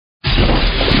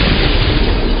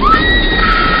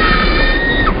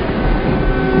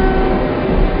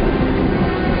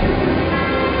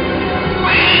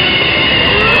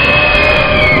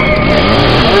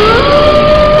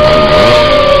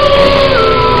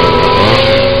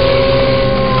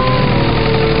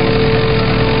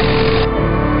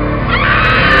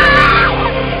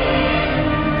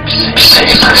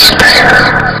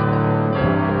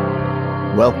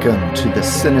Welcome to the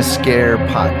Cinescare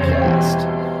podcast.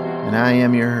 And I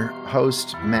am your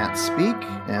host, Matt Speak,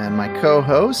 and my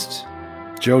co-host,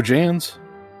 Joe Jans.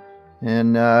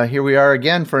 And here we are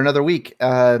again for another week.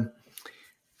 I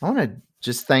want to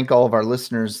just thank all of our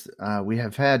listeners. We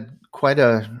have had quite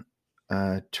a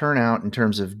turnout in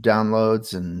terms of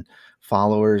downloads and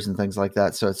followers and things like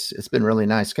that. So it's been really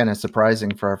nice, kind of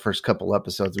surprising for our first couple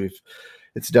episodes.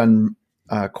 It's done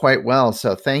quite well.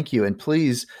 So thank you. And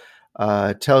please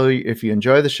if you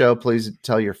enjoy the show, please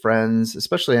tell your friends,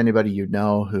 especially anybody you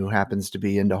know who happens to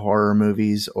be into horror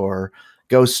movies or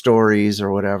ghost stories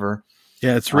or whatever.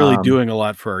 Yeah, it's really doing a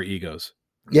lot for our egos.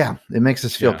 Yeah, it makes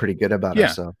us feel pretty good about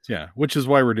ourselves. Yeah, which is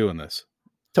why we're doing this.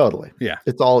 Totally. Yeah.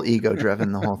 It's all ego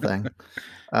driven, the whole thing.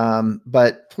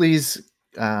 But please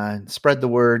spread the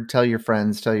word, tell your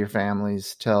friends, tell your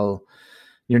families, tell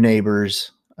your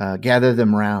neighbors, gather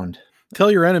them around. Tell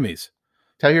your enemies.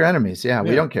 Tell your enemies. Yeah,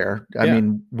 we don't care. I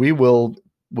mean, we'll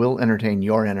entertain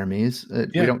your enemies.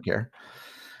 We don't care.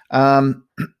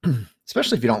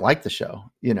 Especially if you don't like the show,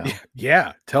 you know.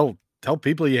 Yeah. Tell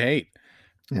people you hate.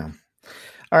 Yeah.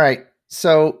 All right.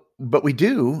 So, but we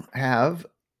do have,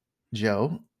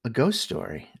 Joe, a ghost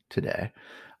story today.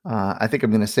 I think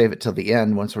I'm going to save it till the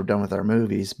end once we're done with our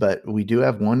movies, but we do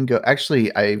have one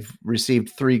Actually, I've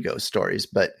received 3 ghost stories,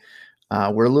 but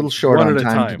we're a little short on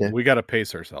time today. We got to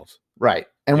pace ourselves. Right.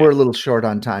 And we're a little short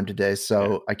on time today,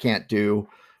 so I can't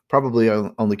probably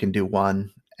only can do one.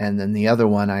 And then the other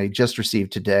one I just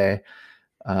received today.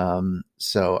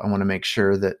 So I want to make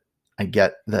sure that I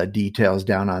get the details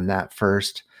down on that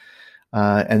first.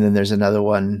 And then there's another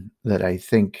one that I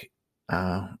think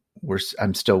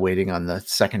I'm still waiting on the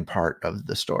second part of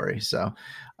the story. So,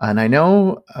 and I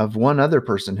know of one other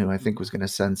person who I think was going to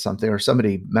send something, or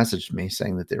somebody messaged me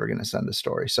saying that they were going to send a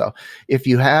story. So if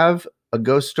you have a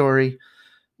ghost story,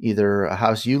 either a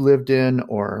house you lived in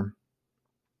or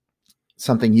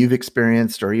something you've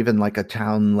experienced, or even like a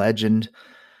town legend,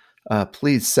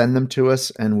 please send them to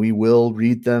us and we will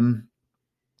read them.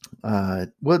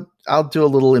 I'll do a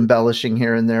little embellishing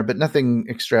here and there, but nothing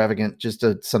extravagant, just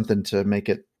something to make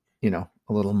it, a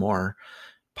little more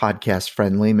podcast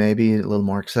friendly, maybe a little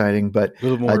more exciting, but a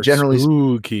little more generally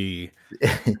spooky.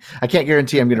 I can't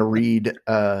guarantee I'm going to read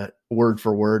word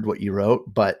for word what you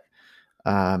wrote, but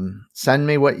send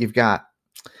me what you've got.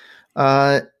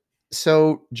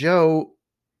 So Joe,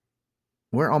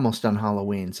 we're almost on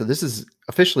Halloween. So this is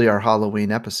officially our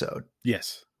Halloween episode.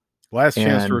 Yes. Last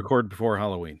chance to record before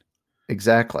Halloween.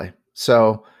 Exactly.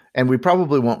 So, and we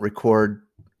probably won't record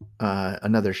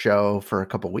another show for a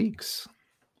couple weeks.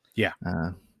 Yeah.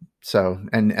 So,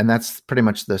 and that's pretty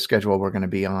much the schedule we're going to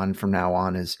be on from now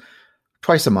on, is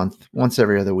twice a month, once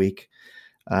every other week.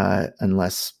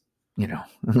 Unless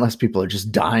people are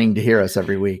just dying to hear us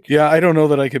every week. Yeah, I don't know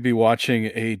that I could be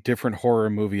watching a different horror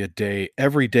movie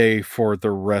every day for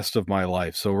the rest of my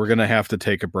life. So we're going to have to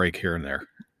take a break here and there.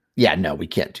 Yeah, no, we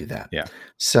can't do that. Yeah.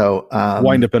 So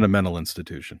wind up in a mental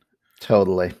institution.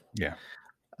 Totally. Yeah.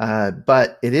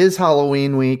 But it is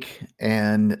Halloween week.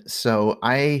 And so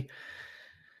I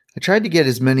tried to get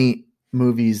as many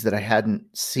movies that I hadn't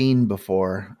seen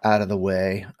before out of the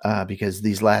way, because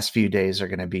these last few days are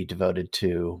going to be devoted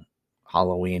to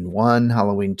Halloween 1,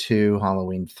 Halloween 2,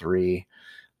 Halloween 3,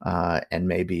 and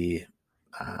maybe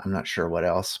I'm not sure what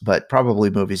else, but probably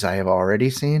movies I have already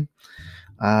seen.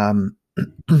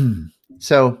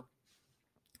 So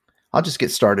I'll just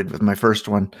get started with my first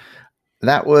one.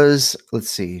 That was, let's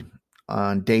see,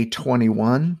 on day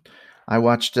 21, I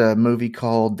watched a movie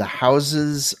called The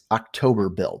Houses October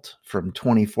Built from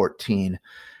 2014.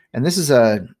 And this is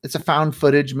it's a found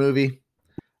footage movie.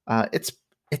 It's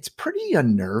pretty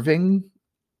unnerving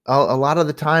a lot of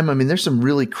the time. I mean, there's some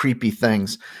really creepy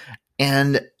things,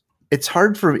 and it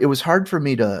was hard for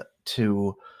me to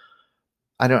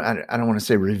I don't want to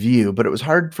say review, but it was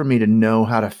hard for me to know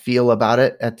how to feel about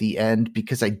it at the end,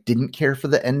 because I didn't care for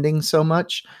the ending so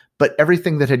much, but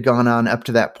everything that had gone on up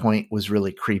to that point was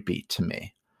really creepy to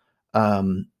me.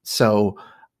 So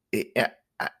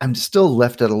I'm still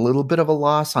left at a little bit of a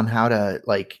loss on how to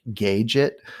gauge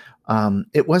it.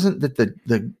 It wasn't that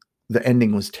the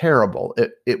ending was terrible.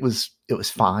 It was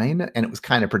fine, and it was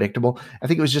kind of predictable. I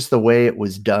think it was just the way it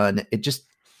was done.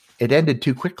 It ended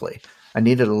too quickly. I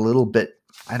needed a little bit.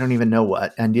 I don't even know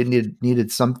what. And you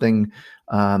needed something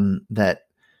that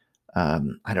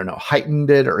I don't know,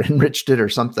 heightened it or enriched it or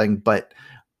something. But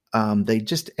they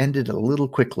just ended a little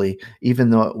quickly, even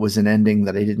though it was an ending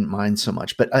that I didn't mind so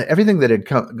much. But everything that had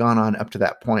gone on up to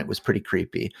that point was pretty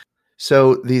creepy.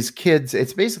 So these kids,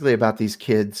 it's basically about these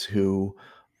kids who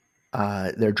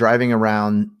they're driving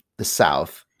around the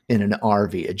South in an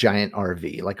RV, a giant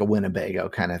RV, like a Winnebago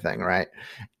kind of thing, right?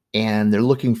 And they're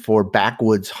looking for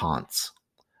backwoods haunts.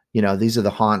 These are the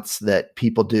haunts that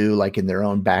people do like in their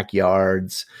own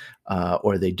backyards,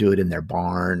 or they do it in their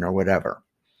barn or whatever.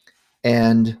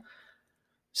 And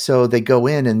so they go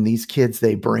in, and these kids,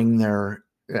 they bring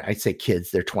I say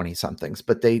kids, they're 20 somethings,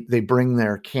 but they bring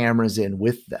their cameras in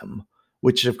with them,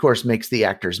 which of course makes the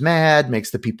actors mad,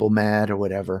 makes the people mad or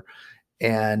whatever.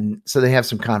 And so they have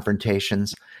some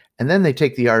confrontations, and then they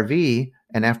take the RV,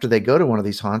 and after they go to one of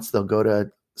these haunts, they'll go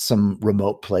to some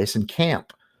remote place and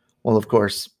camp. Well, of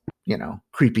course,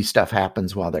 creepy stuff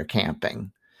happens while they're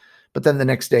camping. But then the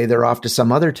next day they're off to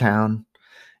some other town,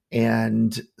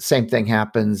 and same thing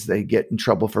happens. They get in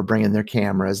trouble for bringing their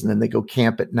cameras, and then they go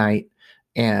camp at night,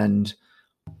 and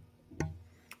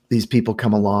these people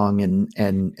come along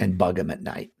and bug them at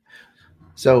night.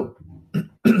 So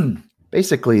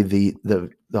basically the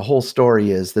whole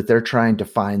story is that they're trying to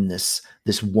find this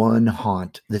one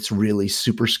haunt that's really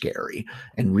super scary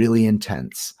and really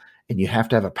intense, and you have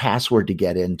to have a password to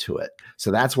get into it.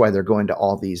 So that's why they're going to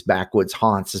all these backwoods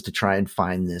haunts, is to try and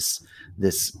find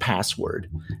this password.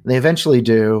 And they eventually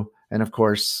do, and of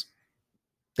course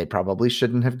they probably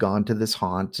shouldn't have gone to this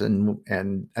haunt,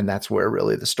 and that's where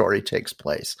really the story takes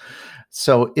place.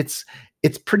 So it's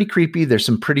pretty creepy. There's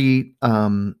some pretty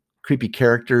creepy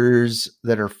characters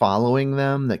that are following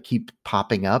them, that keep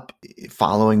popping up,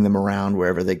 following them around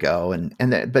wherever they go,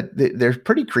 but they're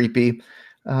pretty creepy.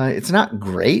 It's not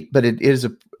great, but it is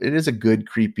a good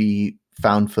creepy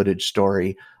found footage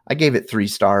story. I gave it 3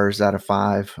 stars out of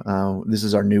 5. This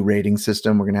is our new rating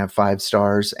system. We're going to have 5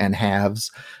 stars and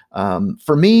halves.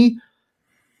 For me,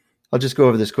 I'll just go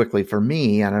over this quickly. For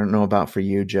me, I don't know about for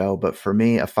you, Joe, but for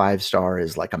me, a 5-star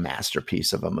is like a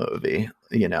masterpiece of a movie.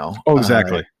 Oh,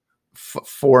 exactly.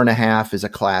 4.5 is a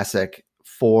classic.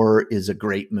 4 is a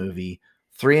great movie.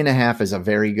 3.5 is a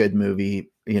very good movie.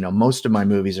 Most of my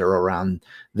movies are around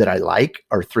that I like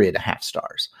are 3.5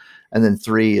 stars. And then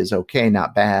 3 is okay,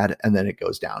 not bad. And then it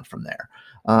goes down from there.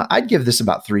 I'd give this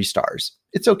about 3 stars.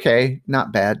 It's okay,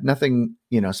 not bad, nothing,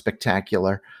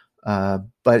 spectacular.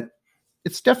 But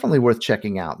it's definitely worth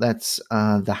checking out. That's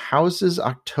The Houses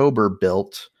October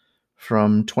Built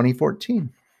from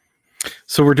 2014.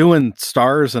 So we're doing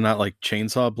stars and not like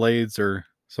chainsaw blades or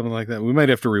something like that. We might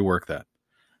have to rework that.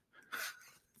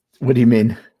 What do you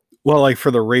mean? Well, like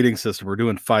for the rating system, we're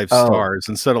doing 5 stars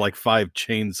instead of like 5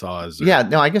 chainsaws. Yeah,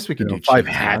 no, I guess we could do 5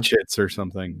 hatchets or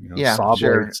something. Yeah, saw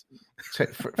sure.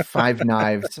 Blades. 5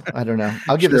 knives. I don't know.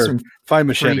 I'll give this one 5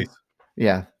 machetes.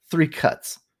 3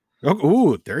 cuts.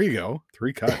 Oh, there you go.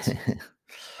 3 cuts.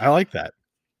 I like that.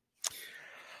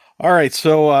 All right,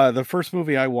 so the first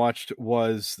movie I watched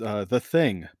was The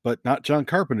Thing, but not John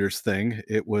Carpenter's Thing.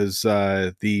 It was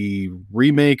the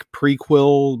remake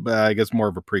prequel, I guess more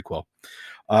of a prequel.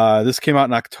 This came out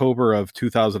in October of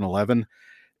 2011.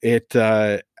 It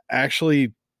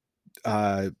actually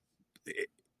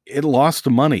it lost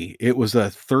money. It was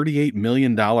a $38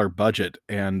 million budget,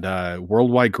 and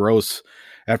worldwide gross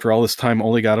after all this time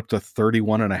only got up to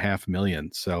 $31.5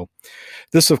 million. So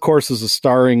this, of course, is a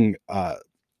starring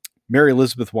Mary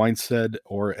Elizabeth Winstead,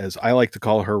 or as I like to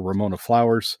call her, Ramona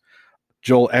Flowers,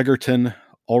 Joel Egerton,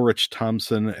 Ulrich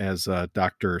Thompson as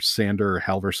Dr. Sander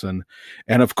Halverson,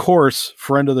 and of course,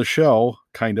 friend of the show,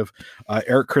 kind of,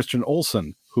 Eric Christian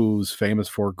Olsen, who's famous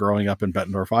for growing up in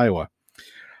Bettendorf, Iowa.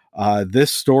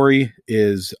 This story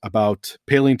is about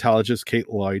paleontologist Kate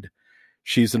Lloyd.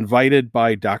 She's invited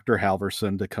by Dr.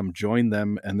 Halverson to come join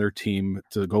them and their team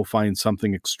to go find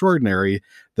something extraordinary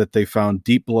that they found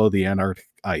deep below the Antarctic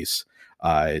ice.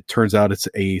 It turns out it's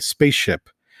a spaceship,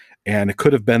 and it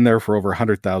could have been there for over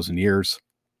 100,000 years.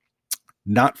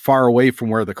 Not far away from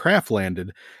where the craft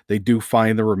landed, they do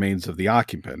find the remains of the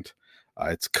occupant.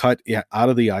 It's cut out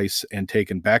of the ice and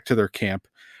taken back to their camp,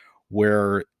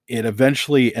 where it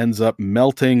eventually ends up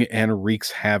melting and wreaks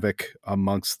havoc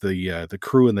amongst the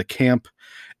crew in the camp,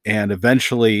 and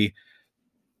eventually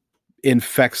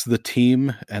infects the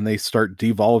team, and they start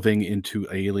devolving into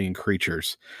alien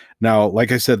creatures. Now,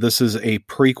 like I said, this is a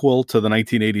prequel to the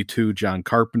 1982 John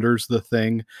Carpenter's The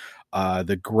Thing.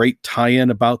 The great tie-in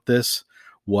about this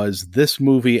was this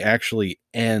movie actually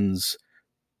ends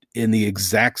in the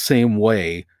exact same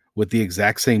way with the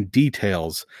exact same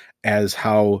details as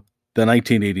how the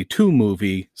 1982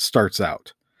 movie starts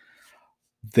out.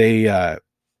 They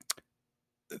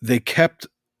kept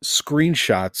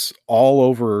screenshots all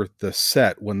over the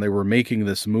set when they were making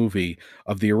this movie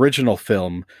of the original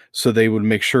film, so they would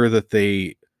make sure that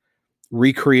they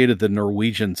recreated the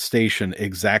Norwegian station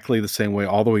exactly the same way,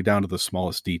 all the way down to the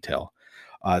smallest detail.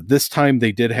 This time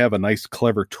they did have a nice,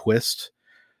 clever twist.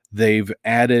 they've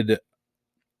added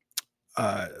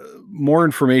more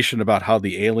information about how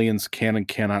the aliens can and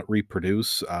cannot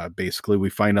reproduce. Basically, we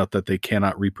find out that they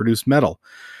cannot reproduce metal,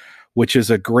 which is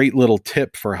a great little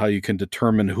tip for how you can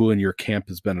determine who in your camp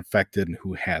has been affected and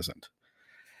who hasn't.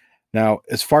 Now,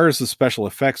 as far as the special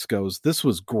effects goes, this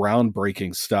was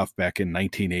groundbreaking stuff back in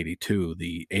 1982,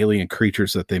 the alien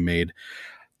creatures that they made.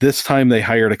 This time they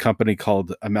hired a company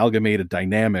called Amalgamated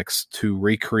Dynamics to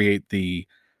recreate the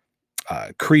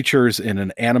creatures in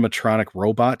an animatronic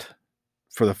robot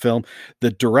for the film.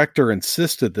 The director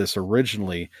insisted this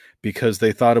originally because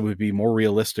they thought it would be more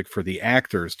realistic for the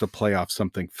actors to play off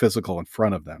something physical in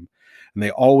front of them. And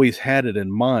they always had it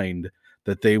in mind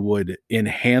that they would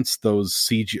enhance those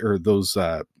CG or those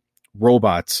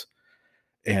robots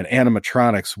and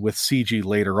animatronics with CG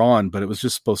later on, but it was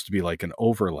just supposed to be like an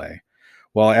overlay.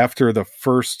 Well, after the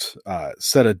first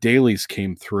set of dailies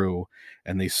came through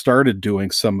and they started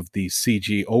doing some of these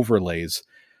CG overlays,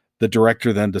 the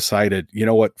director then decided, you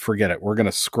know what, forget it. We're going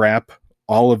to scrap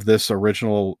all of this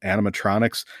original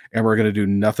animatronics and we're going to do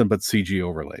nothing but CG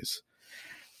overlays.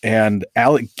 And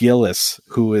Alec Gillis,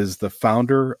 who is the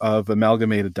founder of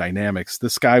Amalgamated Dynamics,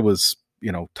 this guy was,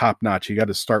 top notch. You got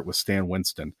to start with Stan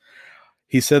Winston.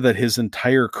 He said that his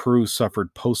entire crew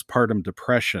suffered postpartum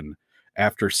depression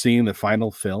after seeing the final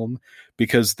film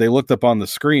because they looked up on the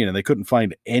screen and they couldn't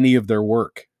find any of their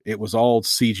work. It was all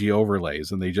CG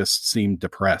overlays and they just seemed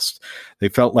depressed. They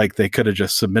felt like they could have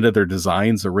just submitted their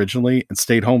designs originally and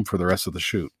stayed home for the rest of the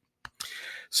shoot.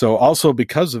 So also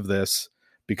because of this,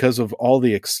 because of all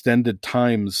the extended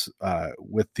times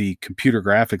with the computer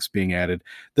graphics being added,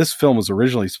 this film was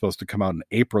originally supposed to come out in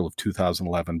April of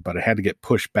 2011, but it had to get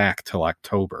pushed back till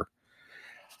October.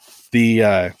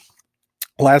 The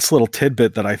last little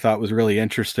tidbit that I thought was really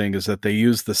interesting is that they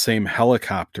used the same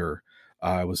helicopter.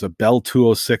 It was a Bell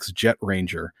 206 Jet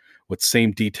Ranger with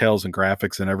same details and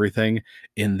graphics and everything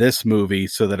in this movie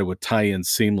so that it would tie in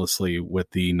seamlessly with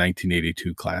the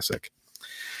 1982 classic.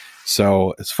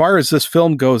 So as far as this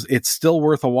film goes, it's still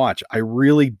worth a watch. I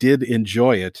really did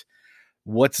enjoy it.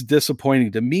 What's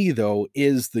disappointing to me, though,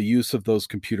 is the use of those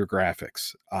computer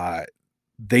graphics.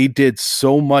 They did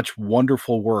so much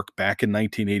wonderful work back in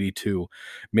 1982,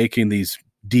 making these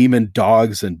demon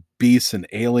dogs and beasts and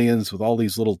aliens with all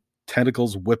these little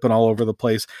tentacles whipping all over the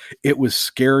place. It was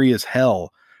scary as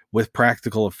hell with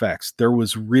practical effects. There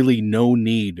was really no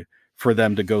need for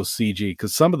them to go CG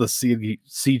because some of the CG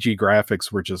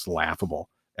graphics were just laughable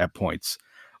at points.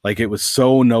 Like it was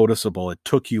so noticeable, it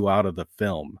took you out of the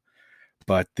film.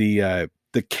 But the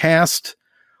cast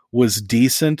was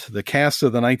decent. The cast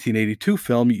of the 1982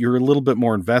 film, you're a little bit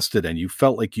more invested in. You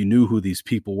felt like you knew who these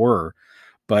people were.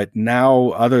 But now,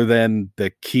 other than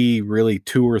the key, really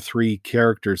 2 or 3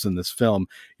 characters in this film,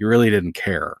 you really didn't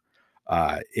care.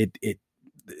 The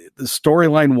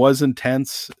storyline was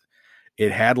intense.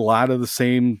 It had a lot of the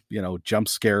same, jump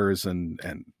scares and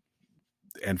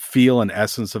feel and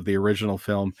essence of the original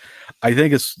film. I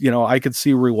think it's, I could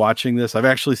see rewatching this. I've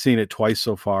actually seen it twice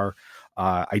so far.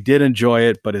 I did enjoy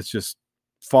it, but it's just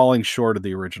falling short of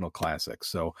the original classic.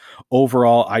 So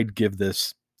overall, I'd give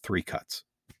this 3 cuts.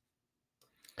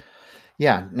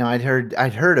 Yeah, no, I'd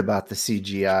heard about the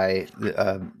CGI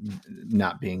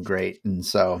not being great, and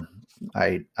so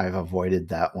I've avoided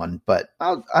that one. But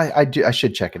I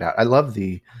should check it out. I love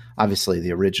obviously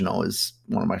the original is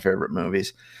one of my favorite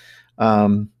movies.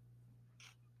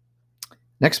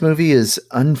 Next movie is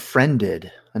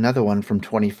Unfriended, another one from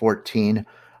 2014.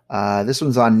 This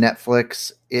one's on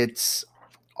Netflix. It's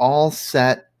all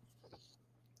set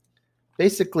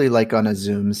basically like on a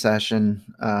Zoom session,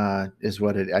 is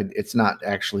what it's not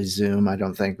actually Zoom, I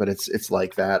don't think, but it's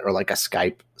like that, or like a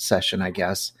Skype session, I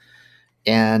guess.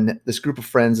 And this group of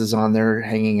friends is on there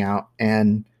hanging out,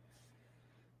 and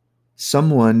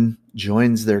someone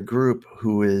joins their group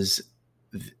who is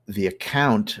the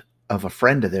account of a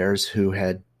friend of theirs who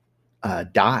had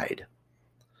died.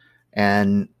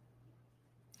 And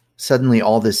suddenly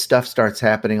all this stuff starts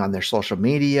happening on their social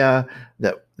media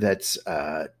that's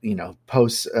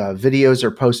posts, videos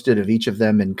are posted of each of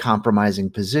them in compromising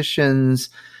positions.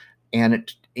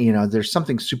 And there's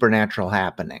something supernatural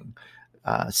happening.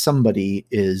 Somebody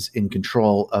is in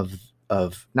control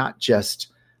of not just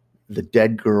the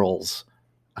dead girl's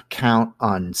account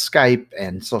on Skype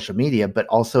and social media, but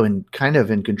also in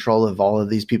control of all of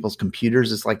these people's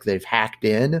computers. It's like they've hacked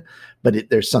in, but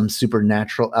there's some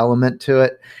supernatural element to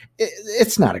it.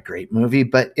 It's not a great movie,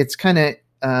 but it's kind of,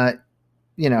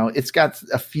 it's got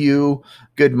a few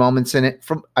good moments in it.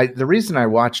 The reason I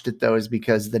watched it though is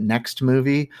because the next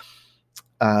movie,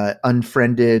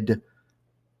 Unfriended,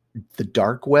 The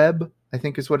Dark Web, I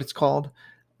think is what it's called.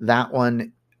 That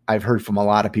one I've heard from a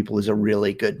lot of people is a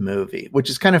really good movie, which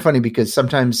is kind of funny because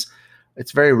sometimes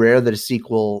it's very rare that a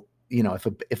sequel,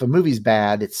 if a movie's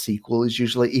bad, its sequel is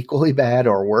usually equally bad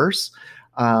or worse.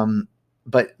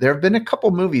 But there have been a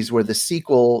couple movies where the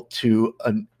sequel to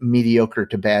a mediocre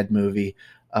to bad movie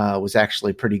was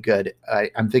actually pretty good.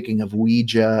 I'm thinking of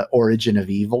Ouija, Origin of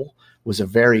Evil was a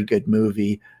very good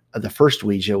movie. The first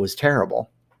Ouija was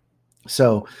terrible.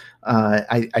 So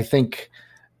I think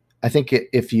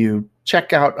if you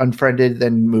check out Unfriended,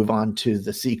 then move on to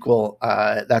the sequel.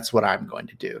 That's what I'm going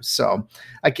to do. So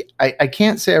I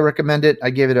can't say I recommend it. I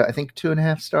gave it, I think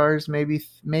 2.5 stars,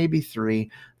 maybe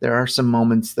 3. There are some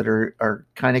moments that are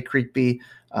kind of creepy.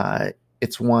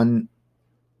 It's one,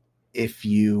 if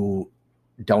you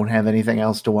don't have anything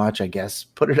else to watch, I guess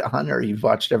put it on, or you've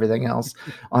watched everything else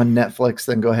on Netflix,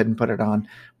 then go ahead and put it on.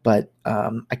 But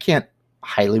I can't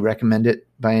highly recommend it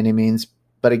by any means.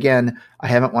 But again, I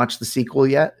haven't watched the sequel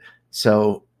yet,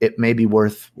 so it may be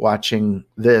worth watching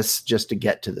this just to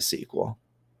get to the sequel.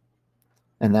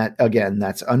 And that, again,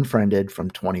 that's Unfriended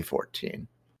from 2014.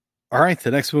 All right,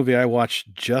 the next movie I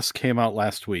watched just came out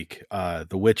last week, The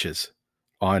Witches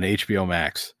on HBO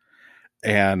Max.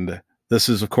 And this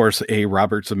is, of course, a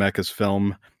Robert Zemeckis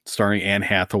film starring Anne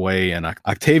Hathaway and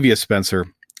Octavia Spencer,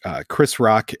 Chris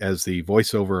Rock as the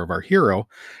voiceover of our hero,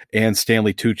 and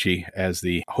Stanley Tucci as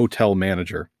the hotel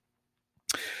manager.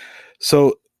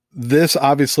 So this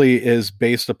obviously is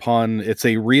based upon, it's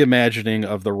a reimagining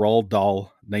of the Roald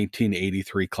Dahl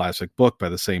 1983 classic book by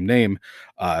the same name,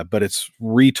 but it's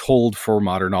retold for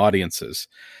modern audiences.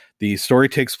 The story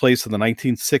takes place in the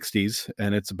 1960s,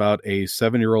 and it's about a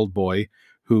 7-year-old boy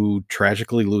who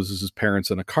tragically loses his parents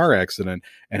in a car accident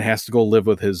and has to go live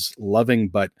with his loving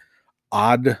but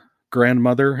odd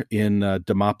grandmother in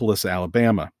Demopolis,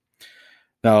 Alabama.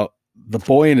 Now, the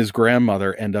boy and his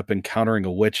grandmother end up encountering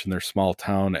a witch in their small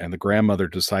town, and the grandmother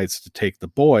decides to take the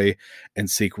boy and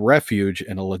seek refuge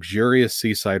in a luxurious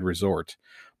seaside resort.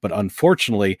 But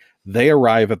unfortunately, they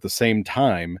arrive at the same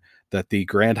time that the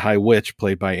Grand High Witch,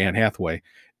 played by Anne Hathaway,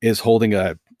 is holding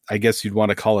I guess you'd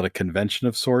want to call it a convention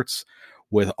of sorts,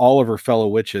 with all of her fellow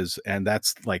witches, and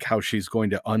that's like how she's going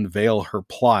to unveil her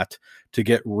plot to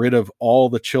get rid of all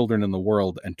the children in the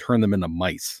world and turn them into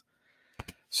mice.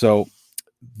 So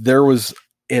there was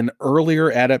an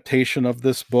earlier adaptation of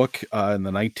this book in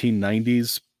the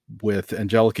 1990s with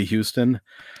Angelica Houston.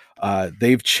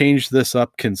 They've changed this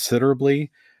up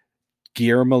considerably.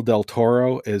 Guillermo del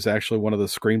Toro is actually one of the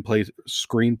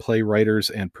screenplay writers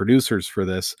and producers for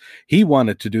this. He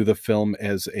wanted to do the film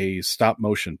as a stop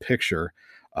motion picture.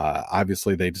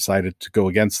 Obviously, they decided to go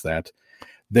against that.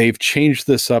 They've changed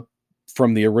this up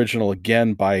from the original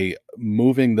again by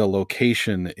moving the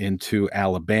location into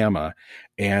Alabama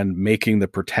and making the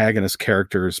protagonist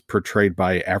characters portrayed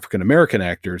by African-American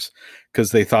actors,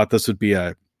 because they thought this would be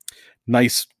a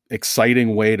nice,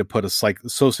 exciting way to put a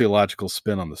sociological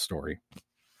spin on the story.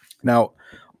 Now,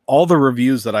 all the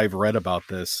reviews that I've read about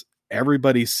this,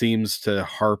 everybody seems to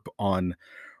harp on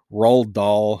Roald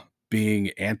Dahl being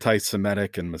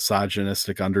anti-Semitic and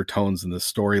misogynistic undertones in the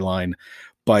storyline,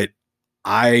 but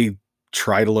I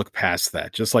try to look past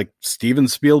that, just like Steven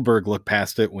Spielberg looked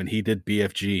past it when he did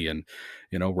BFG. And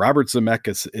Robert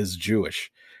Zemeckis is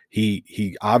Jewish.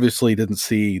 He obviously didn't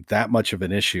see that much of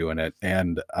an issue in it,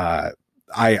 and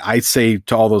I say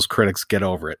to all those critics, get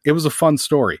over it. It was a fun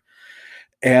story.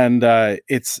 And I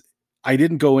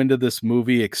didn't go into this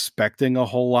movie expecting a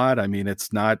whole lot. I mean,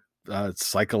 it's not a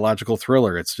psychological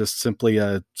thriller. It's just simply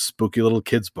a spooky little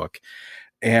kid's book.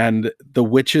 And the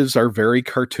witches are very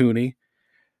cartoony.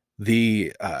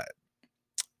 The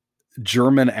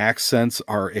German accents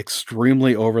are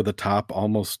extremely over the top,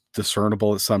 almost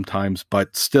discernible at sometimes,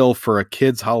 but still, for a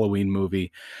kid's Halloween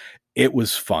movie, it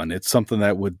was fun. It's something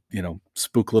that would,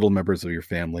 spook little members of your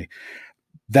family.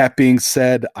 That being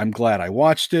said, I'm glad I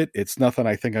watched it. It's nothing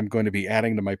I think I'm going to be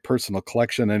adding to my personal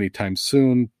collection anytime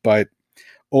soon, but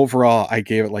overall, I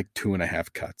gave it like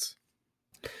 2.5 cuts.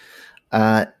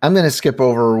 I'm going to skip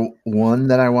over one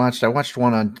that I watched. I watched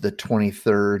one on the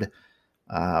 23rd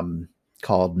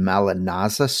called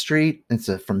Malinaza Street. It's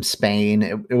from Spain.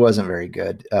 It wasn't very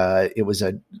good. It was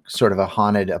a sort of a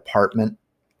haunted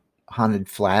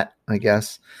flat, I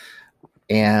guess.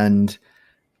 And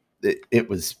it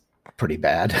was pretty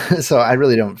bad. So I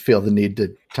really don't feel the need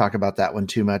to talk about that one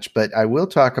too much, but I will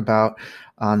talk about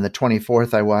on the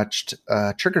 24th, I watched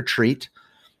Trick or Treat,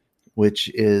 which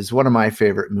is one of my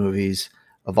favorite movies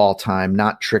of all time.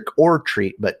 Not Trick or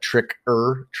Treat, but Trick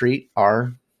or Treat.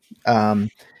 I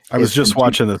was just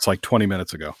watching this like 20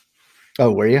 minutes ago.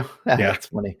 Oh, were you? Yeah. That's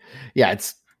funny. Yeah,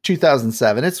 it's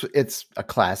 2007. It's a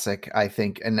classic, I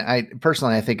think, and I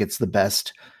think it's the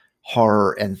best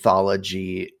horror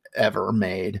anthology ever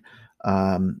made.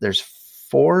 There's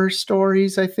 4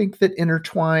 stories, I think, that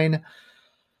intertwine,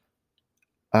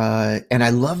 and I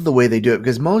love the way they do it,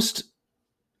 because most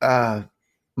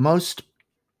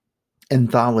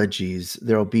anthologies,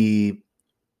 there'll be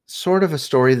sort of a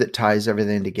story that ties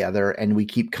everything together, and we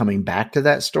keep coming back to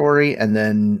that story, and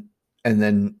then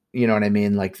you know what I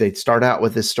mean? Like, they start out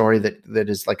with this story that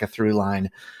is like a through line,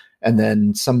 and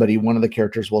then one of the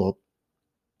characters will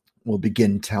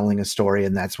begin telling a story,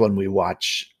 and that's when we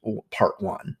watch part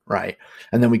 1, right?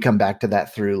 And then we come back to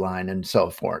that through line, and so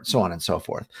forth, so on and so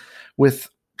forth. With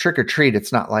Trick or Treat,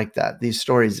 it's not like that. These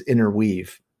stories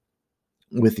interweave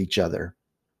with each other.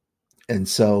 And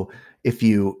so if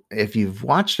you've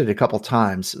watched it a couple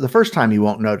times, the first time you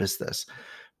won't notice this,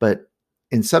 but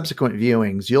in subsequent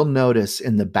viewings, you'll notice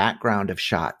in the background of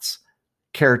shots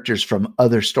characters from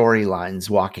other storylines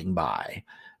walking by,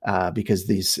 because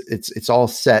it's all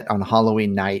set on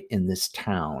Halloween night in this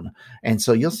town, and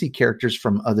so you'll see characters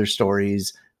from other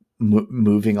stories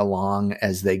moving along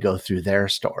as they go through their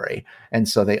story, and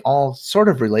so they all sort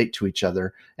of relate to each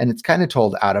other, and it's kind of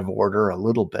told out of order a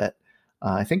little bit.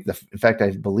 I think in fact,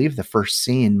 I believe the first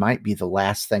scene might be the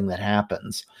last thing that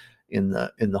happens in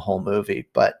the whole movie.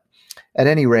 But at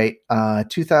any rate,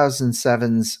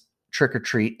 2007's Trick or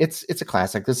Treat, it's a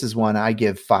classic. This is one I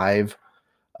give 5,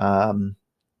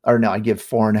 or no, I give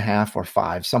 4.5 or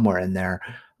 5, somewhere in there.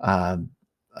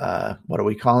 What are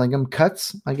we calling them?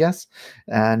 Cuts, I guess.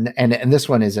 And this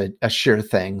one is a sure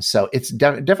thing. So it's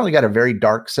definitely got a very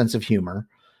dark sense of humor.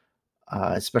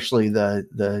 Especially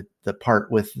the part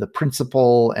with the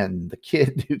principal and the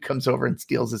kid who comes over and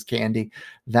steals his candy.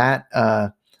 That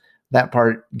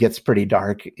part gets pretty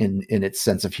dark in its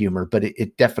sense of humor, but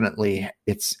it definitely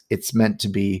it's meant to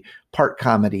be part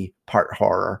comedy, part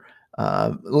horror,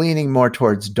 leaning more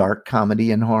towards dark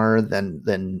comedy and horror than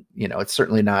it's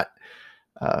certainly not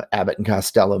Abbott and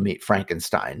Costello meet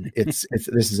Frankenstein. This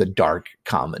is a dark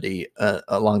comedy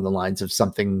along the lines of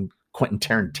something Quentin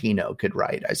Tarantino could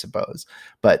write, I suppose.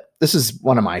 But this is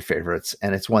one of my favorites,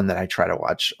 and it's one that I try to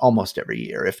watch almost every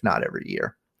year, if not every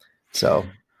year. So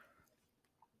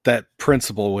that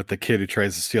principal with the kid who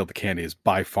tries to steal the candy is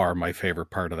by far my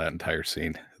favorite part of that entire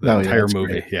scene, entire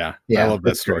movie. Great. Yeah. I love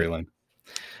that storyline.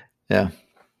 Yeah.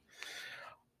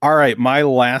 All right, my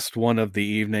last one of the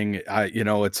evening,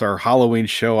 it's our Halloween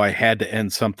show. I had to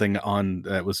end something on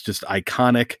that was just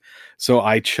iconic, so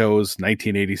I chose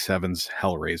 1987's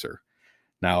Hellraiser.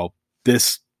 Now,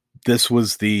 this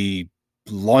was the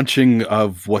launching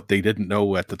of what they didn't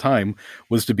know at the time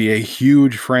was to be a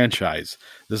huge franchise.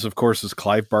 This, of course, is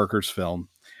Clive Barker's film,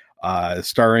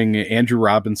 starring Andrew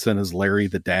Robinson as Larry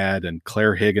the dad and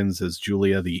Claire Higgins as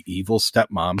Julia, the evil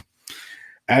stepmom,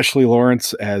 Ashley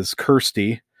Lawrence as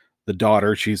Kirsty, the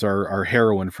daughter. She's our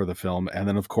heroine for the film. And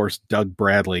then, of course, Doug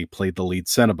Bradley played the lead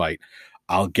Cenobite.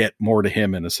 I'll get more to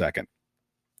him in a second.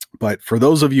 But for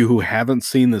those of you who haven't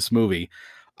seen this movie,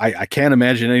 I can't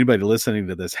imagine anybody listening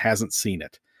to this hasn't seen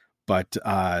it. But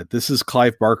this is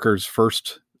Clive Barker's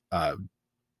first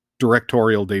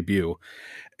directorial debut.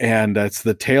 And it's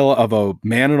the tale of a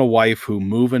man and a wife who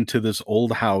move into this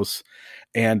old house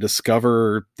and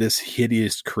discover this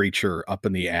hideous creature up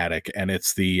in the attic. And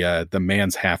it's the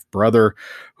man's half brother,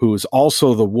 who is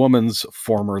also the woman's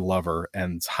former lover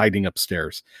and is hiding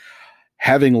upstairs.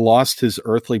 Having lost his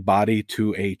earthly body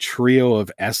to a trio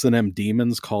of S&M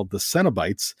demons called the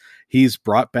Cenobites, he's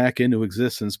brought back into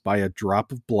existence by a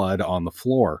drop of blood on the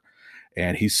floor.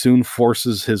 And he soon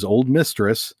forces his old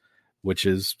mistress, which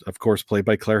is, of course, played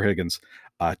by Claire Higgins,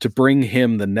 to bring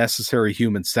him the necessary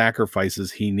human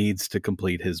sacrifices he needs to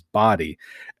complete his body.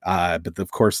 But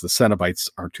of course, the Cenobites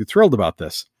aren't too thrilled about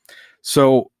this.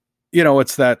 So,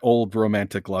 it's that old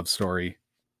romantic love story.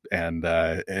 And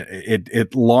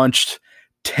it launched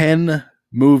 10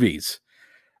 movies,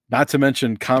 not to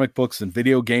mention comic books and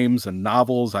video games and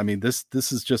novels. I mean, this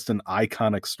is just an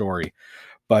iconic story.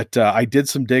 But I did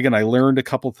some digging. I learned a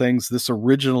couple things. This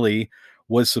originally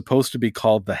was supposed to be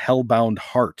called The Hellbound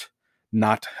Heart,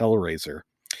 not Hellraiser.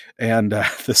 And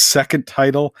the second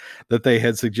title that they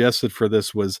had suggested for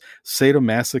this was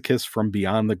Sadomasochist from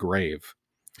Beyond the Grave.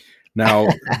 Now,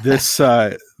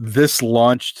 this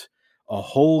launched a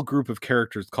whole group of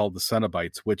characters called the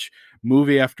Cenobites, which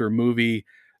movie after movie,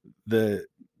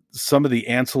 some of the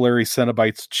ancillary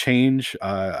Cenobites change.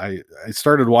 I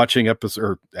started watching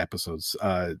episodes,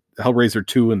 Hellraiser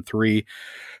 2 and 3. A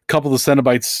couple of the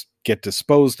Cenobites get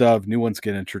disposed of, new ones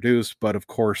get introduced, but of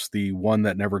course the one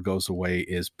that never goes away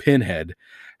is Pinhead.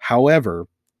 However,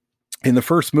 in the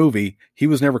first movie, he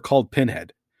was never called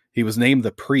Pinhead. He was named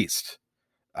the priest.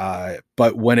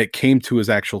 But when it came to his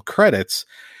actual credits,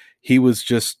 he was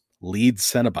just lead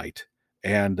Cenobite.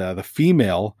 And the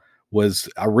female was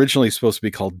originally supposed to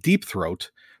be called Deep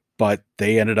Throat, but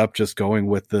they ended up just going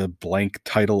with the blank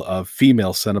title of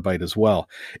female Cenobite as well.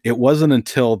 It wasn't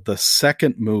until the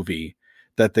second movie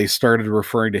that they started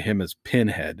referring to him as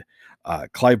Pinhead.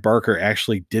 Clive Barker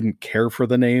actually didn't care for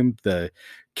the name. The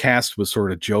cast was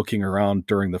sort of joking around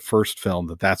during the first film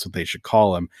that that's what they should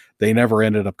call him. They never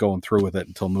ended up going through with it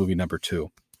until movie number 2.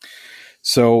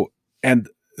 So, and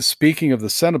speaking of the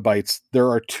Cenobites, there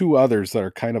are 2 others that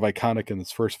are kind of iconic in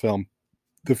this first film.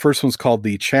 The first one's called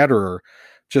the Chatterer,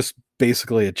 just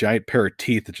basically a giant pair of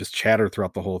teeth that just chatter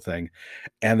throughout the whole thing.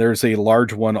 And there's a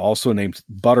large one also named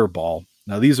Butterball.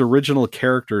 Now, these original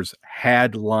characters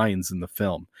had lines in the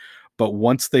film, but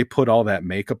once they put all that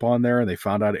makeup on there and they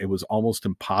found out it was almost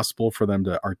impossible for them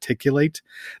to articulate,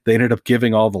 they ended up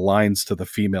giving all the lines to the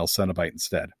female Cenobite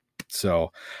instead.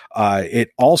 So it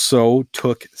also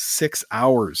took 6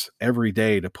 hours every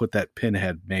day to put that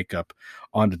Pinhead makeup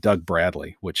onto Doug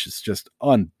Bradley, which is just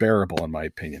unbearable in my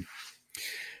opinion.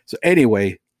 So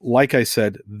anyway, like I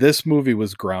said, this movie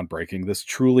was groundbreaking. This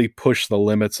truly pushed the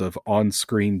limits of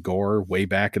on-screen gore way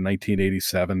back in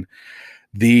 1987.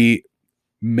 The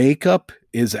makeup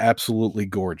is absolutely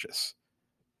gorgeous.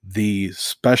 The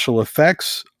special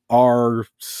effects are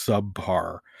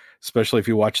subpar, especially if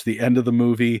you watch the end of the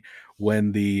movie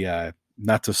when the,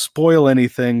 not to spoil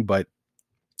anything, but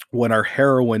when our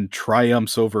heroine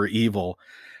triumphs over evil,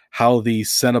 how the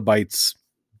Cenobites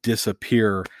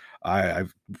disappear,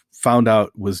 I've found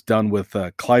out was done with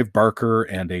Clive Barker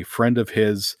and a friend of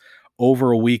his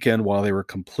over a weekend while they were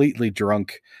completely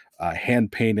drunk,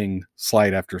 hand painting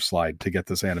slide after slide to get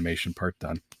this animation part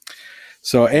done.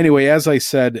 So anyway, as I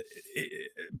said,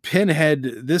 Pinhead,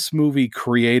 this movie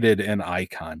created an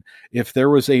icon. If there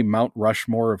was a Mount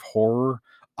Rushmore of horror,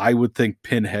 I would think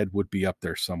Pinhead would be up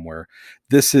there somewhere.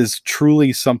 This is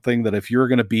truly something that if you're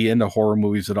going to be into horror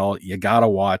movies at all, you got to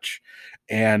watch.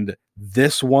 And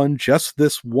this one, just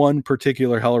this one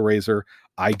particular Hellraiser,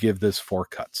 I give this 4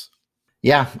 cuts.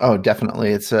 Yeah. Oh,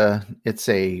 definitely. It's a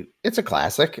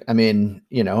classic. I mean,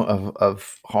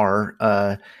 of horror.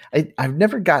 I've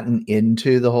never gotten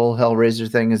into the whole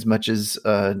Hellraiser thing as much as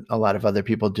a lot of other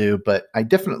people do, but I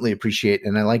definitely appreciate,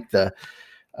 and I like some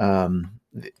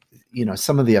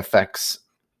of the effects.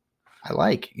 I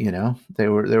like, they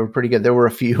were pretty good. There were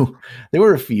a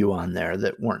few on there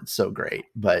that weren't so great,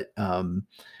 but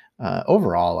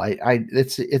overall,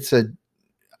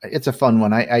 it's a fun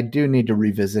one. I do need to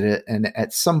revisit it. And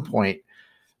at some point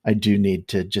I do need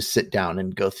to just sit down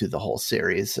and go through the whole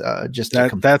series.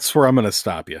 That's where I'm going to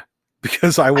stop you,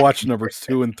 because I watched numbers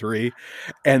 2 and 3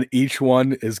 and each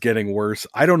one is getting worse.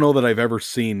 I don't know that I've ever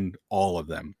seen all of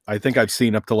them. I think I've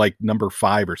seen up to like number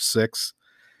 5 or 6.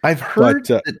 I've heard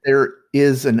that there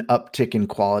is an uptick in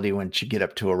quality once you get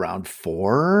up to around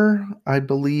 4, I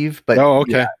believe. But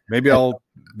okay. Yeah, maybe I'll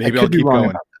keep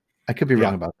going. I could be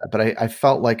wrong about that, but I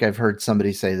felt like I've heard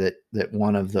somebody say that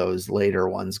one of those later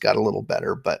ones got a little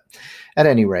better. But at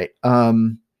any rate,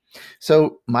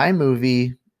 so my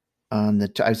movie I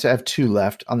have 2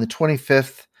 left. On the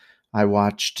 25th, I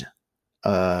watched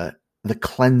The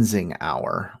Cleansing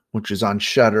Hour, which is on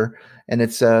Shudder, and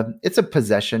it's a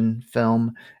possession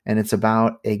film, and it's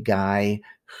about a guy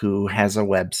who has a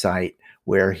website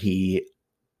where he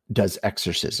does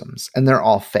exorcisms, and they're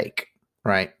all fake,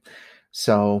 right?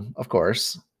 So, of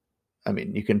course, I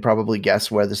mean, you can probably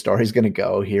guess where the story's going to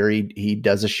go. Here he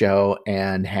does a show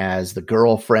and has the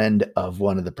girlfriend of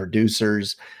one of the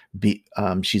producers.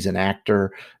 She's an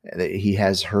actor. He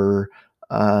has her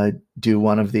do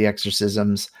one of the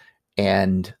exorcisms.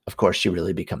 And, of course, she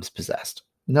really becomes possessed.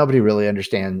 Nobody really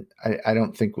understands. I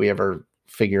don't think we ever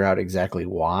figure out exactly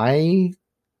why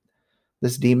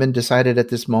this demon decided at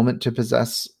this moment to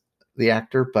possess the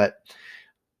actor. But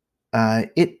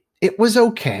it was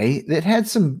okay. It had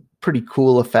some pretty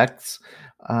cool effects.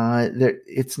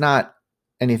 It's not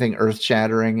anything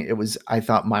earth-shattering. It was, I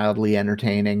thought, mildly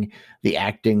entertaining. The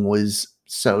acting was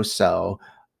so-so.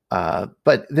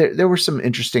 But there were some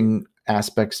interesting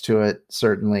aspects to it,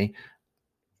 certainly.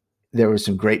 There was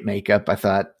some great makeup. I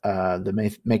thought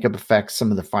the makeup effects, some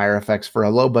of the fire effects for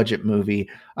a low-budget movie,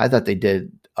 I thought they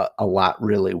did a lot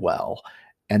really well.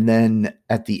 And then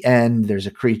at the end, there's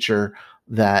a creature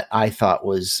that I thought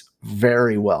was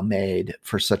very well made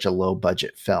for such a low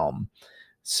budget film.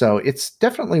 So it's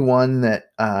definitely one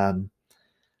that I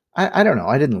don't know.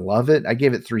 I didn't love it. I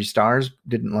gave it 3 stars.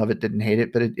 Didn't love it, didn't hate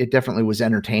it, but it definitely was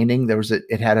entertaining.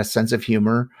 It had a sense of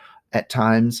humor at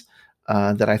times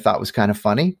that I thought was kind of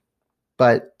funny.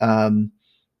 But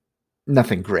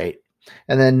nothing great.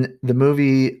 And then the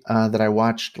movie that I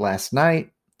watched last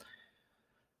night,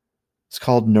 it's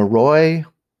called Noroi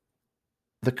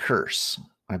the Curse.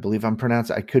 I believe I'm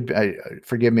pronouncing.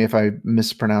 Forgive me if I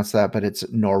mispronounce that, but it's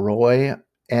Noroi,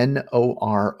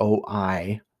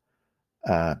 Noroi,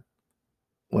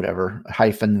 whatever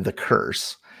hyphen the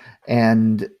Curse,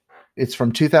 and it's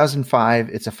from 2005.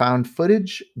 It's a found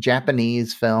footage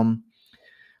Japanese film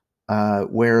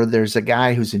where there's a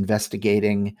guy who's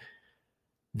investigating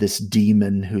this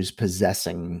demon who's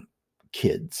possessing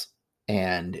kids,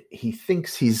 and he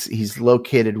thinks he's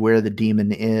located where the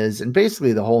demon is, and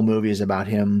basically the whole movie is about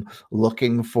him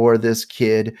looking for this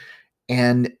kid,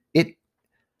 and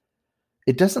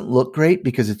it doesn't look great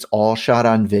because it's all shot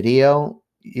on video,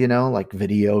 like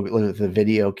the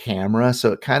video camera,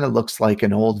 so it kind of looks like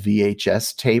an old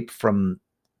VHS tape from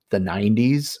the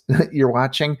 90s that you're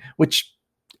watching, which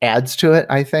adds to it.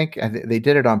 I think they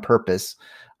did it on purpose.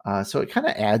 So it kind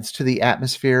of adds to the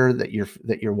atmosphere that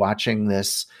you're watching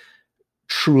this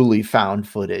truly found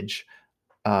footage.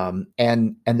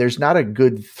 And there's not a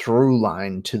good through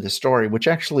line to the story, which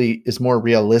actually is more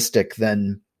realistic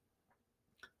than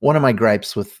one of my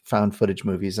gripes with found footage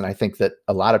movies. And I think that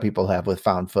a lot of people have with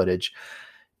found footage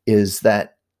is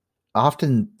that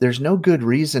often there's no good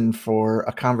reason for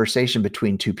a conversation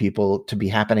between two people to be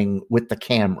happening with the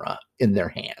camera in their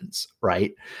hands.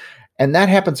 Right. And that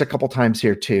happens a couple times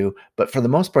here too, but for the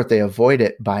most part, they avoid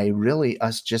it by really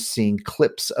us just seeing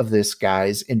clips of this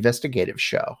guy's investigative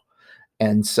show.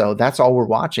 And so that's all we're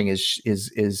watching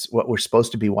is what we're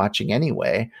supposed to be watching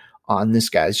anyway on this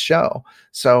guy's show.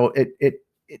 So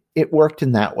it worked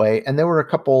in that way. And there were a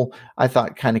couple, I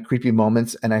thought, kind of creepy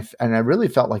moments. And I really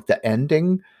felt like the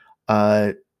ending,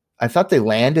 I thought they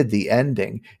landed the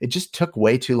ending. It just took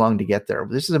way too long to get there.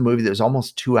 This is a movie that was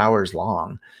almost 2 hours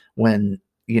long when,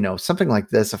 something like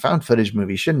this, a found footage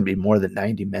movie shouldn't be more than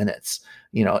 90 minutes.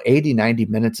 80, 90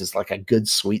 minutes is like a good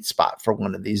sweet spot for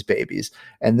one of these babies.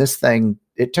 And this thing,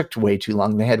 it took way too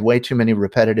long. They had way too many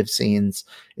repetitive scenes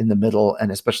in the middle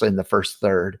and especially in the first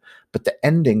third. But the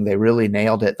ending, they really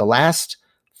nailed it. The last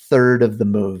third of the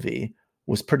movie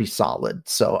was pretty solid.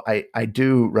 So I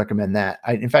do recommend that.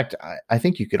 In fact, I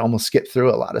think you could almost skip through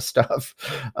a lot of stuff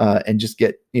and just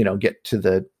get to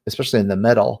the, especially in the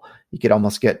middle, you could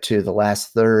almost get to the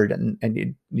last third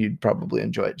and you'd probably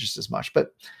enjoy it just as much.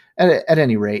 But at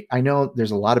any rate, I know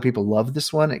there's a lot of people love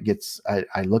this one. It gets,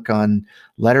 I look on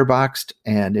Letterboxd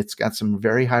and it's got some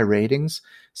very high ratings.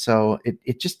 So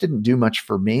it just didn't do much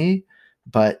for me,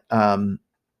 but,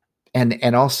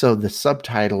 and also the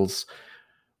subtitles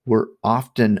were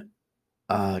often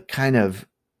kind of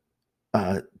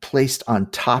placed on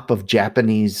top of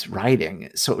Japanese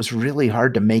writing. So it was really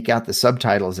hard to make out the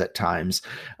subtitles at times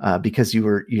because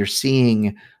you're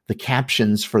seeing the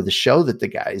captions for the show that the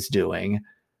guy's doing.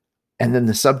 And then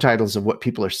the subtitles of what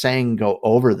people are saying go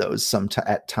over those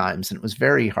at times. And it was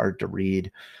very hard to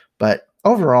read. But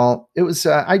overall, it was,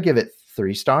 I give it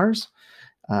 3 stars.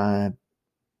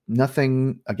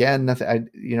 Nothing.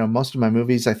 Most of my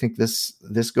movies, I think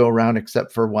this go around,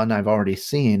 except for one I've already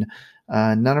seen,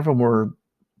 none of them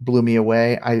blew me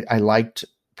away. I liked,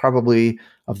 probably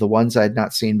of the ones I had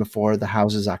not seen before, The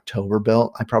Houses October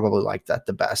Built. I probably liked that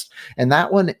the best. And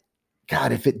that one,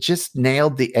 God, if it just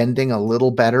nailed the ending a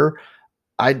little better,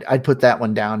 I'd put that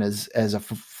one down as a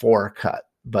 4 cut,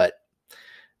 but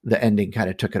the ending kind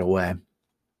of took it away.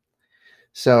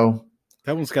 So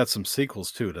that one's got some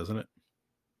sequels too, doesn't it?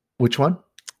 Which one?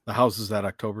 The Houses That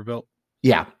October Built.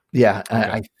 Yeah. Okay.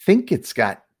 I think it's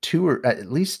got 2 or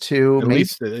at least 2. At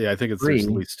least, I think it's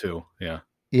at least 2. Yeah.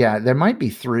 Yeah, there might be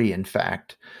 3, in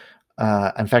fact.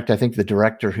 I think the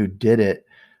director who did it,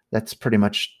 that's pretty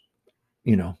much,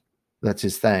 that's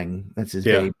his thing. That's his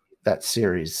baby, that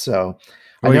series. So,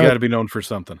 you got to be known for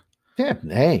something. Yeah.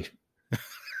 Hey,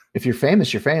 if you're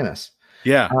famous, you're famous.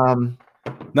 Yeah.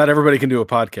 Not everybody can do a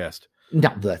podcast.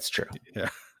 No, that's true. Yeah.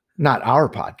 Not our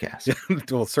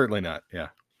podcast. Well, certainly not. Yeah.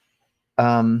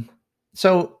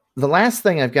 So the last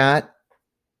thing I've got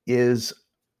is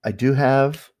I do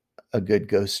have a good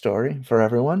ghost story for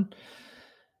everyone.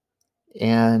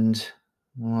 And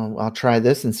I'll try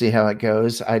this and see how it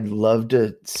goes. I'd love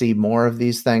to see more of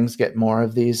these things, get more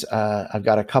of these. I've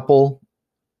got a couple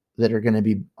that are going to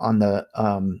be on the,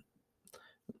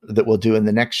 that we'll do in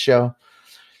the next show.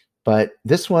 But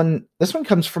this one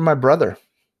comes from my brother,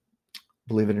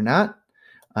 believe it or not.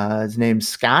 His name's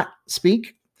Scott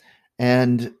Speak.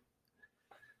 And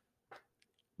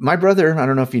my brother, I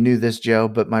don't know if you knew this, Joe,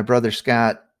 but my brother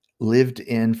Scott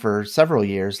for several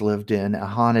years, lived in a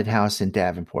haunted house in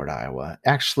Davenport, Iowa.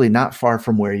 Actually, not far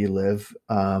from where you live.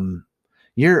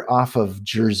 You're off of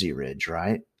Jersey Ridge,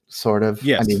 right? sort of.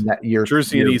 Yes. I mean, that year,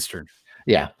 Jersey and Eastern.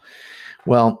 Yeah.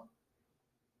 Well,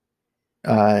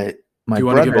 my Do you brother,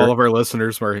 want to give all of our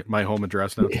listeners my home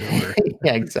address now? Too,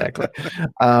 yeah, exactly.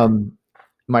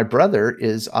 My brother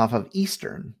is off of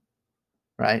Eastern,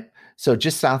 right? So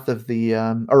just south of the,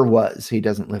 or was, he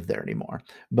doesn't live there anymore,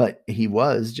 but he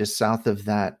was just south of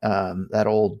that, that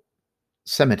old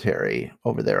cemetery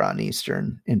over there on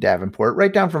Eastern in Davenport,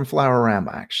 right down from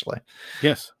Flowerama, actually.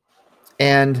 Yes.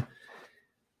 And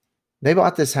they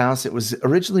bought this house. It was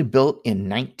originally built in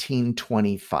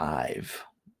 1925.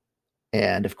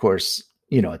 And of course,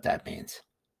 you know what that means.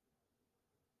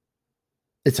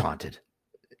 It's haunted.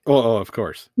 Oh, of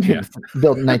course. Yeah.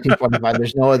 Built in 1925.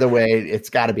 There's no other way. It's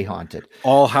got to be haunted.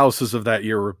 All houses of that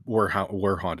year were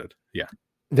haunted. Yeah.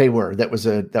 They were. That was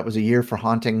a year for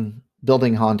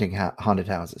building haunted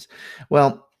houses.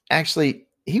 Well, actually,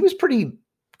 he was pretty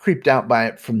creeped out by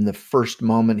it from the first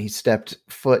moment he stepped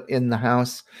foot in the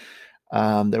house.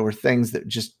 There were things that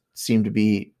just seemed to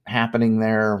be happening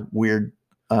there, weird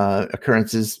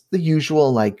occurrences, the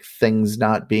usual, like things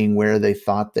not being where they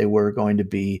thought they were going to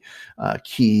be,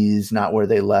 keys not where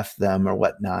they left them or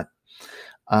whatnot.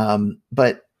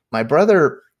 But my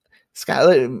brother Scott,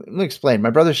 let me explain. My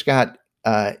brother Scott,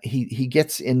 he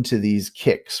gets into these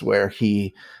kicks where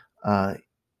he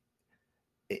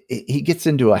gets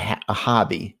into a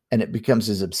hobby and it becomes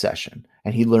his obsession,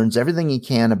 and he learns everything he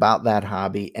can about that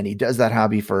hobby, and he does that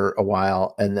hobby for a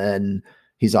while, and then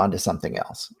he's on to something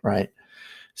else, right?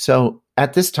 So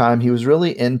at this time, he was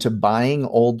really into buying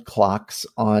old clocks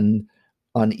on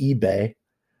eBay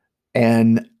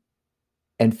and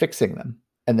fixing them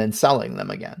and then selling them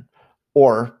again.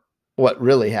 Or what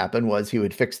really happened was he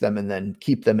would fix them and then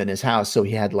keep them in his house. So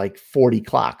he had like 40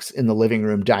 clocks in the living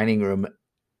room, dining room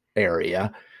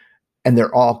area, and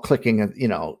they're all clicking,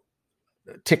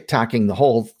 tick-tocking the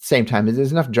whole same time.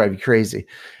 There's enough to drive you crazy.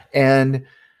 And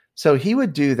so he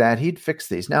would do that. He'd fix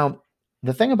these. Now,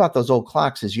 the thing about those old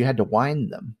clocks is you had to wind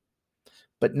them,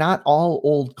 but not all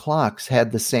old clocks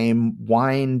had the same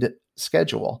wind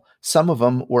schedule. Some of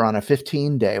them were on a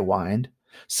 15-day wind.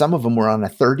 Some of them were on a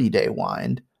 30-day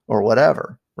wind or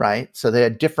whatever, right? So they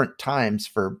had different times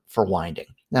for winding.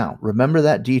 Now, remember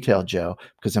that detail, Joe,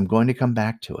 because I'm going to come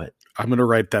back to it. I'm going to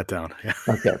write that down.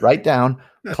 Okay, write down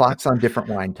clocks on different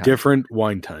wind times. Different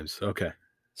wind times. Okay.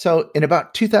 So in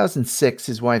about 2006,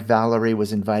 his wife Valerie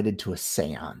was invited to a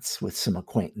seance with some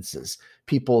acquaintances,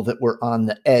 people that were on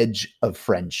the edge of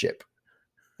friendship.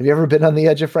 Have you ever been on the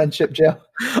edge of friendship, Joe?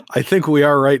 I think we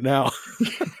are right now.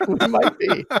 We might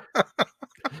be.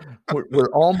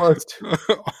 We're almost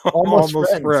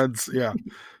friends. Yeah.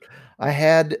 I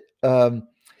had,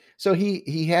 so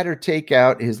he had her take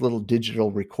out his little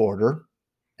digital recorder,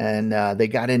 and they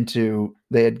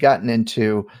had gotten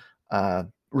into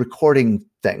recording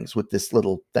things with this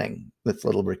little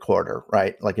recorder,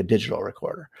 right? Like a digital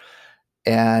recorder.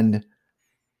 And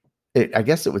I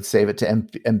guess it would save it to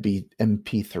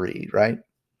MP3, right?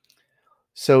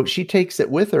 So she takes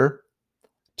it with her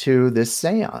to this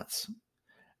seance.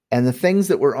 And the things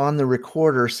that were on the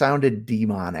recorder sounded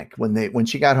demonic. When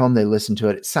she got home, they listened to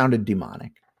it. It sounded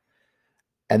demonic.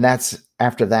 And that's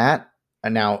after that.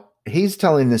 And now he's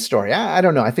telling this story. I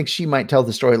don't know. I think she might tell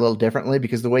the story a little differently,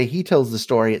 because the way he tells the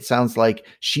story, it sounds like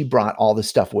she brought all the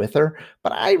stuff with her.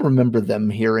 But I remember them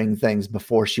hearing things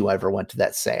before she ever went to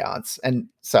that seance. And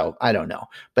so I don't know.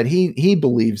 But he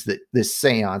believes that this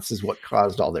seance is what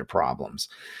caused all their problems.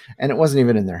 And it wasn't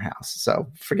even in their house. So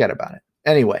forget about it.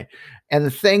 Anyway, and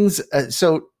the things,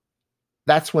 so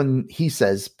that's when he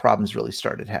says problems really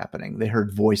started happening. They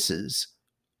heard voices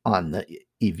on the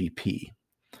EVP.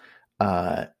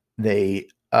 They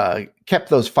kept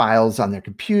those files on their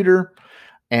computer,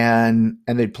 and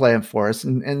they'd play them for us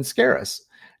and scare us.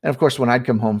 And of course, when I'd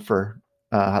come home for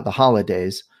the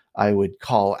holidays, I would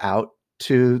call out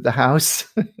to the house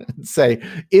and say,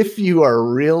 if you are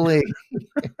really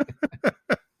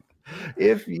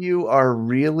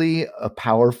a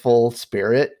powerful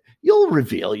spirit, you'll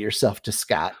reveal yourself to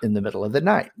Scott in the middle of the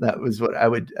night. That was what I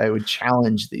would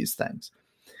challenge these things.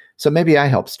 So maybe I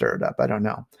helped stir it up. I don't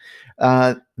know.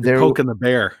 They're poking the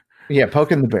bear. Yeah,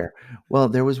 poking the bear. Well,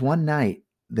 there was one night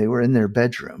they were in their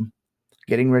bedroom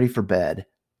getting ready for bed,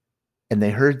 and they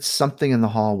heard something in the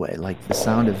hallway, like the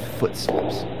sound of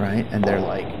footsteps, right? And they're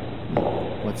like,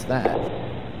 what's that?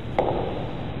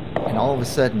 And all of a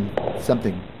sudden,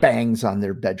 something bangs on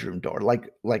their bedroom door,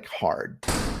 like hard.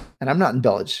 And I'm not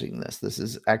embellishing this. This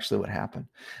is actually what happened.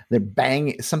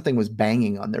 Something was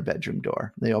banging on their bedroom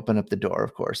door. They opened up the door,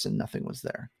 of course, and nothing was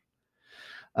there.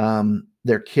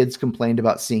 Their kids complained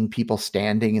about seeing people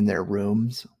standing in their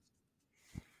rooms.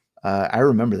 I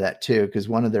remember that too, because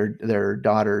one of their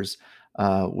daughters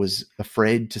was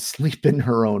afraid to sleep in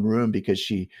her own room because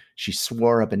she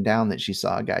swore up and down that she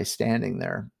saw a guy standing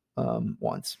there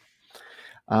once.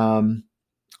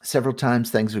 Several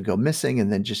times things would go missing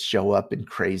and then just show up in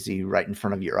crazy right in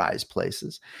front of your eyes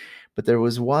places. But there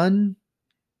was one,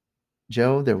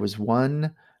 Joe,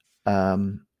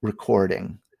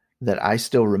 recording that I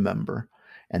still remember.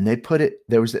 And they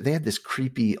they had this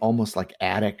creepy, almost like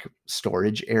attic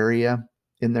storage area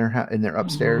in their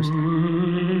upstairs.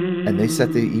 And they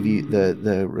set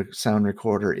the sound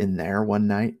recorder in there one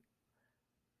night.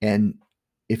 And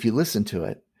if you listen to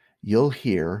it, you'll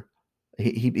hear,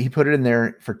 he put it in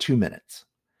there for 2 minutes.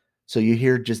 So you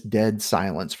hear just dead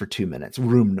silence for 2 minutes,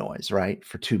 room noise, right?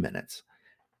 For 2 minutes.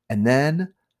 And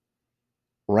then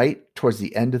right towards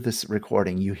the end of this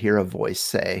recording, you hear a voice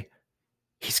say,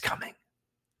 "He's coming."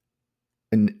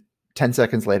 And 10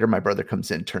 seconds later, my brother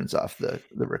comes in, turns off the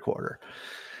recorder.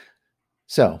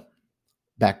 So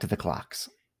back to the clocks.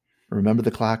 Remember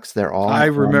the clocks? They're all. I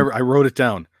remember. I wrote it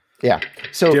down. Yeah.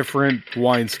 So different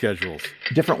wine schedules.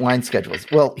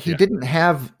 Well, he didn't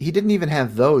even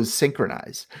have those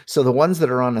synchronized. So the ones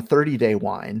that are on a 30-day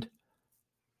wind,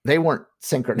 they weren't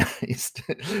synchronized.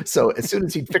 So as soon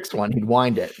as he'd fixed one, he'd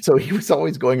wind it. So he was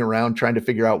always going around trying to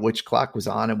figure out which clock was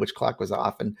on and which clock was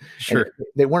off. And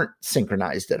they weren't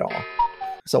synchronized at all.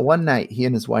 So one night he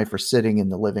and his wife are sitting in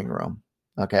the living room.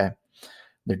 Okay.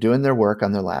 They're doing their work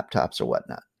on their laptops or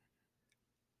whatnot.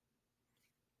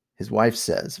 His wife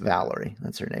says, Valerie,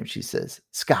 that's her name. She says,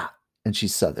 "Scott." And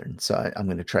she's Southern. So I'm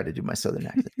going to try to do my Southern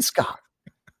accent. "Scott,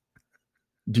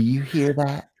 do you hear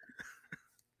that?"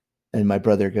 And my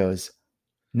brother goes,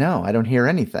 "No, I don't hear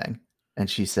anything." And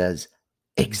she says,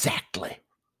 "Exactly."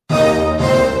 All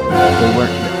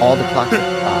the clocks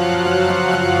had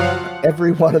stopped.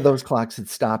 Every one of those clocks had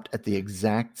stopped at the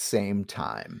exact same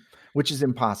time, which is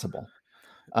impossible.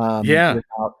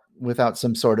 Without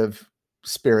some sort of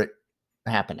spirit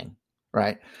happening,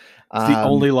 right? It's the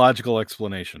only logical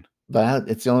explanation. But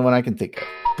it's the only one I can think of.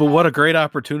 But what a great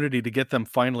opportunity to get them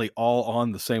finally all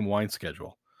on the same wine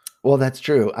schedule. Well, that's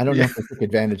true. I don't know if I took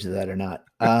advantage of that or not.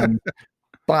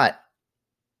 But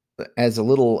as a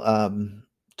little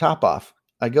top off,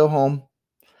 I go home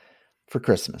for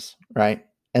Christmas, right?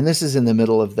 And this is in the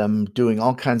middle of them doing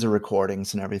all kinds of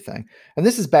recordings and everything. And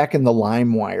this is back in the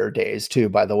LimeWire days too,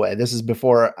 by the way. This is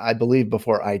before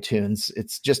iTunes.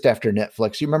 It's just after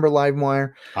Netflix. You remember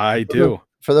LimeWire? I do.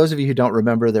 For those of you who don't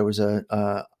remember, there was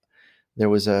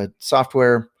a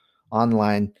software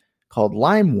online called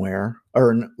LimeWire,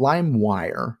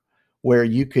 where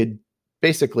you could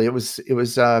basically, it was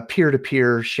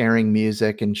peer-to-peer sharing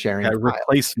music and sharing. It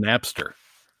replaced Napster.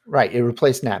 Right. It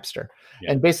replaced Napster.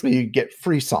 Yeah. And basically you get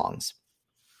free songs.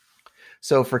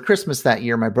 So for Christmas that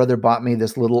year, my brother bought me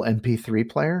this little MP3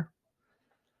 player.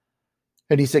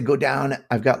 And he said, "Go down.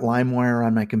 I've got LimeWire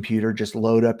on my computer. Just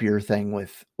load up your thing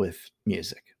with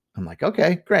music." I'm like,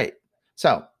 "Okay, great."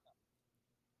 So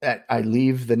I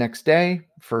leave the next day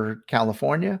for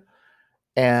California.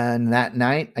 And that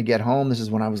night I get home. This is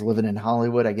when I was living in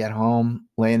Hollywood. I get home,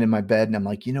 laying in my bed, and I'm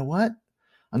like, you know what?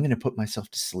 I'm going to put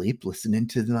myself to sleep listening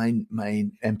to my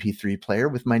MP3 player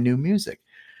with my new music.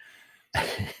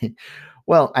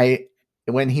 Well,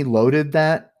 when he loaded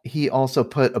that, he also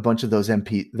put a bunch of those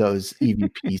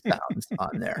EVP sounds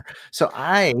on there. So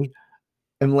I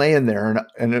am laying there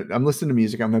and I'm listening to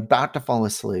music. I'm about to fall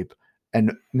asleep.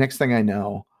 And next thing I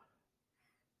know,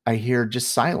 I hear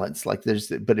just silence, but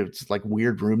it's like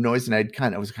weird room noise. And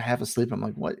I was half asleep. I'm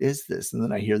like, what is this? And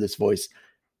then I hear this voice,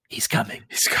 "He's coming.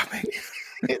 He's coming."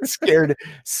 It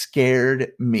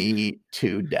scared me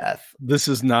to death. This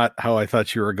is not how I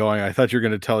thought you were going. I thought you were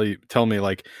going to tell me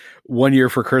like, one year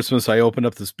for Christmas, I opened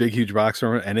up this big, huge box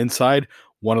room and inside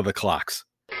one of the clocks.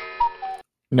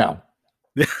 No.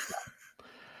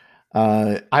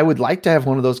 I would like to have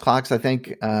one of those clocks. I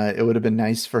think it would have been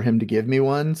nice for him to give me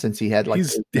one since he had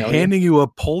he's handing you a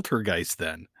poltergeist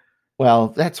then. Well,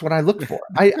 that's what I look for.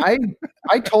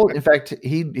 I told, in fact,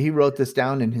 he wrote this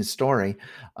down in his story.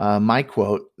 My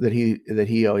quote that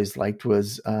he always liked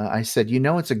was, I said,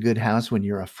 "It's a good house when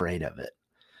you're afraid of it."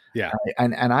 Yeah.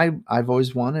 And I've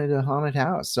always wanted a haunted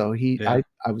house. So I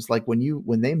was like,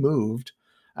 when they moved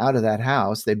out of that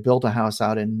house, they built a house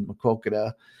out in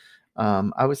Maquoketa.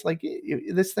 I was like,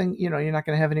 this thing, you're not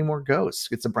going to have any more ghosts.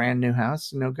 It's a brand new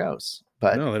house, no ghosts.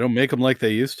 But no, they don't make them like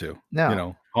they used to.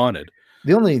 No, haunted.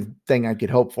 The only thing I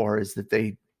could hope for is that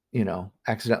they,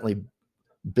 accidentally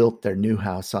built their new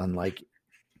house on like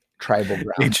tribal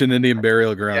ground, ancient Indian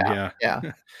burial ground. Yeah.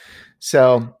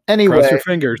 So anyway, cross your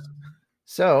fingers.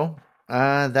 So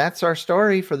that's our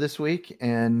story for this week,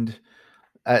 and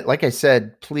like I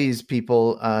said, please,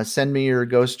 people, send me your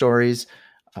ghost stories,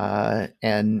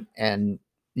 and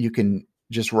you can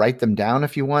just write them down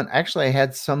if you want. Actually, I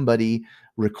had somebody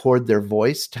record their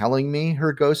voice telling me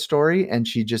her ghost story, and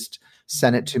she just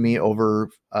sent it to me over,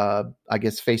 I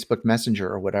guess, Facebook Messenger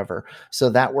or whatever. So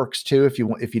that works too. If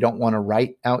you don't want to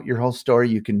write out your whole story,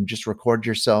 you can just record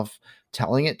yourself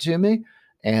telling it to me,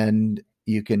 and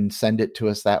you can send it to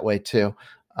us that way too.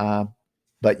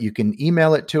 But you can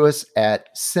email it to us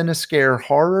at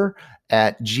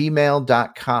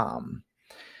cinescarehorror@gmail.com.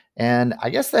 And I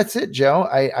guess that's it, Joe.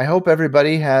 I hope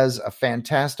everybody has a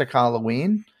fantastic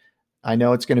Halloween. I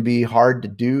know it's going to be hard to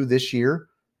do this year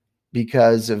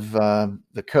because of the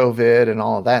COVID and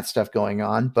all of that stuff going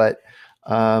on. But,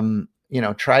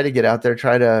 try to get out there,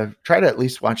 try to at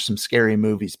least watch some scary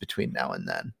movies between now and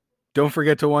then. Don't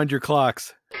forget to wind your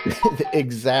clocks.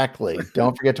 Exactly.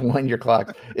 Don't forget to wind your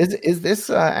clocks. Is this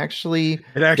actually?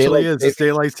 It actually is. It's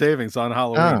daylight savings on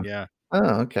Halloween. Yeah.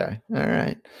 Oh, okay. All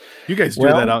right. You guys do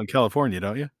that out in California,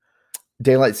 don't you?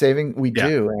 Daylight saving? We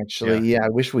do, actually. Yeah. I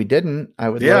wish we didn't. I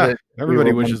would love it.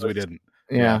 Everybody wishes we didn't.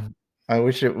 Yeah. I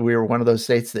wish we were one of those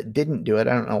states that didn't do it.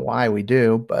 I don't know why we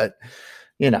do, but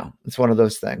it's one of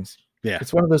those things. Yeah.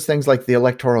 It's one of those things like the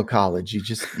Electoral College. You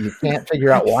can't figure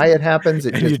out why it happens.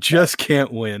 You just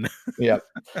can't win. Yep.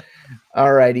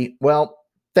 All righty. Well,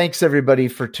 thanks everybody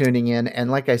for tuning in.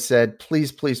 And like I said,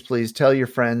 please, please, please tell your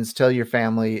friends, tell your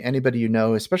family, anybody you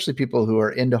know, especially people who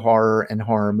are into horror and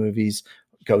horror movies,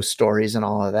 ghost stories and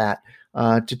all of that,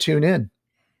 to tune in.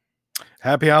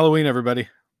 Happy Halloween, everybody.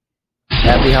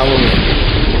 Happy Halloween.